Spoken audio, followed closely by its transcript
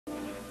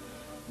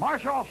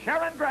Marshal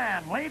Sharon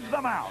Grand leads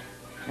them out.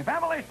 If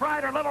Emily's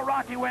Pride or Little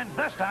Rocky wins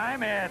this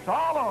time, it's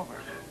all over.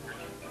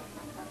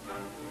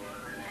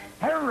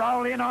 They're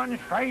all in on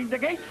stride. The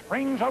gate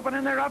springs open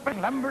and they're up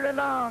and lumber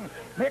along.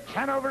 Mix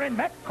Hanover and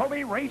Matt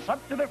Colby race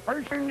up to the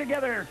first turn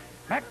together.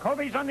 Matt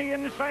Colby's on the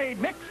inside.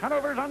 Mix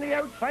Hanover's on the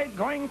outside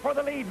going for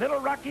the lead. Little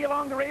Rocky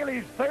along the rail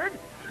is third.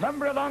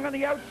 Lumber along on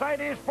the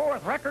outside is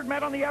fourth. Record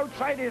Met on the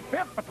outside is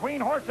fifth.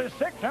 Between horses,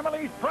 sixth,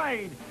 Emily's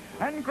Pride.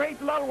 And Great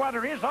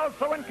Lullwater is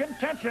also in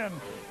contention.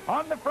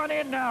 On the front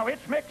end now,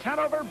 it's Mix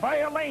Hanover by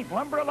a length.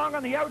 Lumber along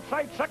on the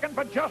outside second,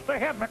 but just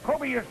ahead.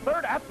 McCovey is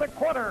third at the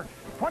quarter.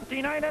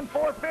 29 and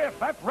 4/5.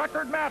 That's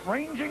Record Matt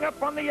ranging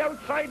up on the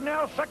outside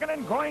now, second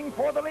and going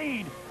for the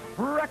lead.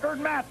 Record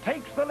Matt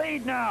takes the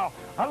lead now.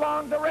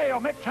 Along the rail,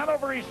 Mix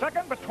Hanover is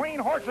second. Between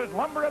horses,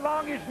 Lumber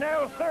along is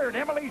now third.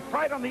 Emily's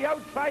Pride on the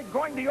outside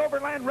going the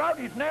overland route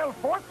is now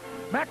fourth.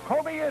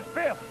 McCovey is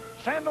fifth.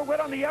 Sandalwood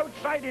on the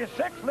outside is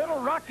sixth. Little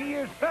Rocky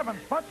is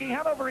seventh. Funky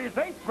Hanover is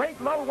eighth. Great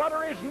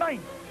Lullwater is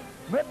ninth.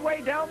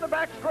 Midway down the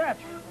back stretch,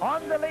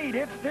 on the lead,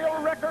 it's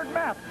still Record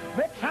Matt.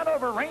 Mix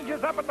Hanover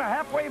ranges up at the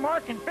halfway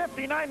mark in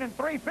 59 and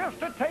 3/5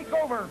 to take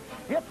over.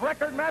 It's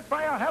Record Matt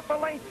by a half a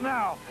length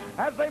now.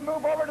 As they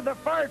move over to the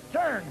far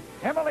turn,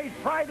 Emily's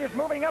Pride is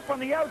moving up on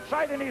the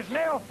outside and is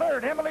now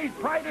third. Emily's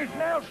Pride is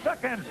now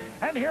second.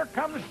 And here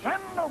comes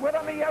Sandalwood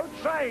on the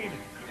outside.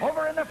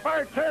 Over in the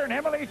far turn,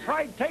 Emily's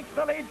Pride takes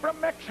the lead from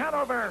Mix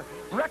Hanover.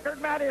 Record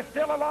Matt is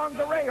still along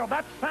the rail.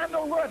 That's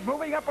Sandalwood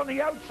moving up on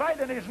the outside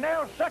and is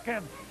now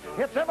second.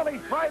 It's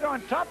Emily's Pride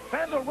on top.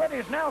 Sandalwood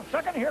is now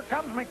second. Here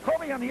comes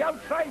McCovey on the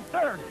outside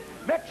third.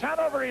 Mix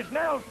Hanover is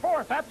now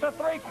fourth at the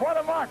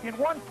three-quarter mark in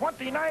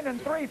 1:29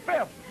 and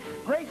 3/5.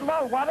 Great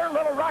Lullwater.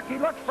 Little Rocky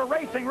looks for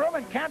racing room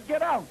and can't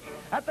get out.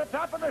 At the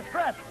top of the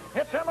stretch,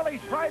 it's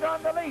Emily's Pride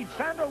on the lead.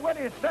 Sandalwood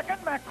is second.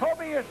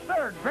 McCovey is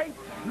third. Great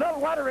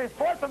Lullwater is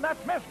fourth, and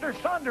that's Mr.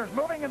 Saunders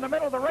moving in the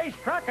middle of the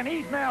racetrack, and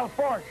he's now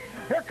fourth.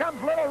 Here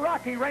comes Little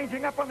Rocky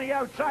ranging up on the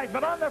outside,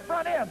 but on the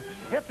front end,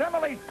 it's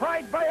Emily's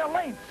Pride by a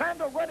length.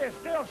 Sandalwood is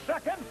still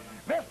second.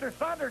 Mr.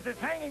 Saunders is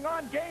hanging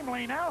on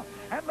gamely now,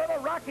 and Little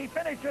Rocky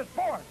finishes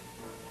fourth.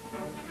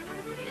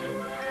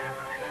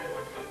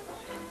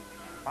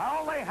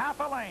 Only half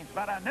a length,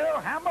 but a new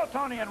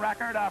Hambletonian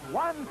record of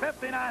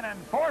 1:59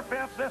 and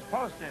 4/5 is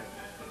posted.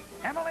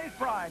 Emily's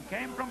Pride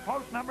came from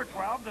post number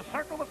 12 to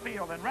circle the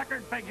field in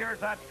record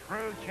figures a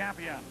true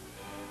champion.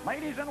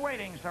 Ladies in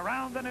waiting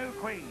surround the new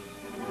queen.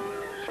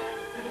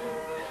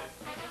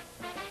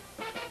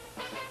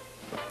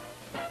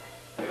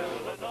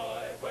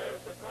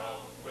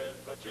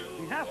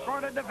 She's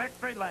escorted to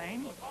Victory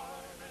Lane,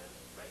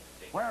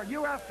 where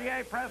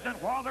USDA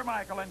President Walter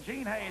Michael and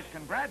Gene Hayes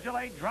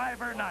congratulate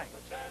driver Nipe.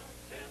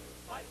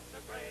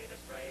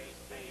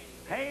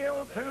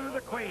 Hail to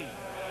the Queen.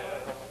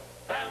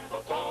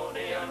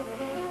 Hambletonian,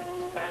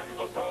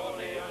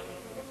 Hambletonian.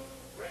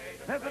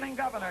 Visiting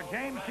Governor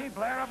James T.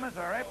 Blair of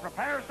Missouri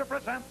prepares to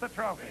present the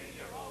trophy.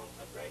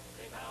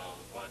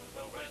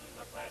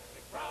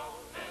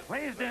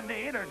 Pleased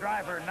indeed are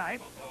driver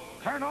Nipe,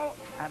 Colonel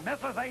and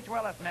Mrs. H.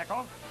 Willis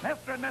Nichols,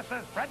 Mr. and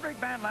Mrs. Frederick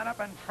Van Lennep,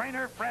 and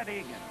trainer Fred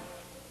Egan.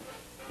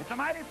 It's a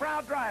mighty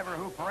proud driver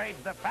who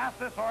parades the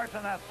fastest horse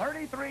in the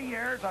 33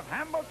 years of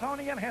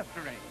Hambletonian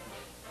history.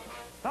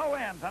 So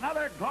ends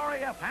another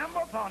glorious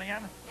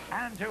Hambletonian,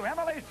 and to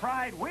Emily's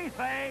Pride we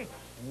say,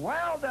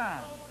 well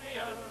done.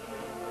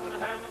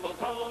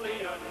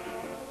 Hambletonian,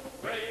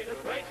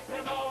 greatest race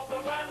in all the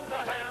land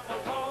of Hambletonian.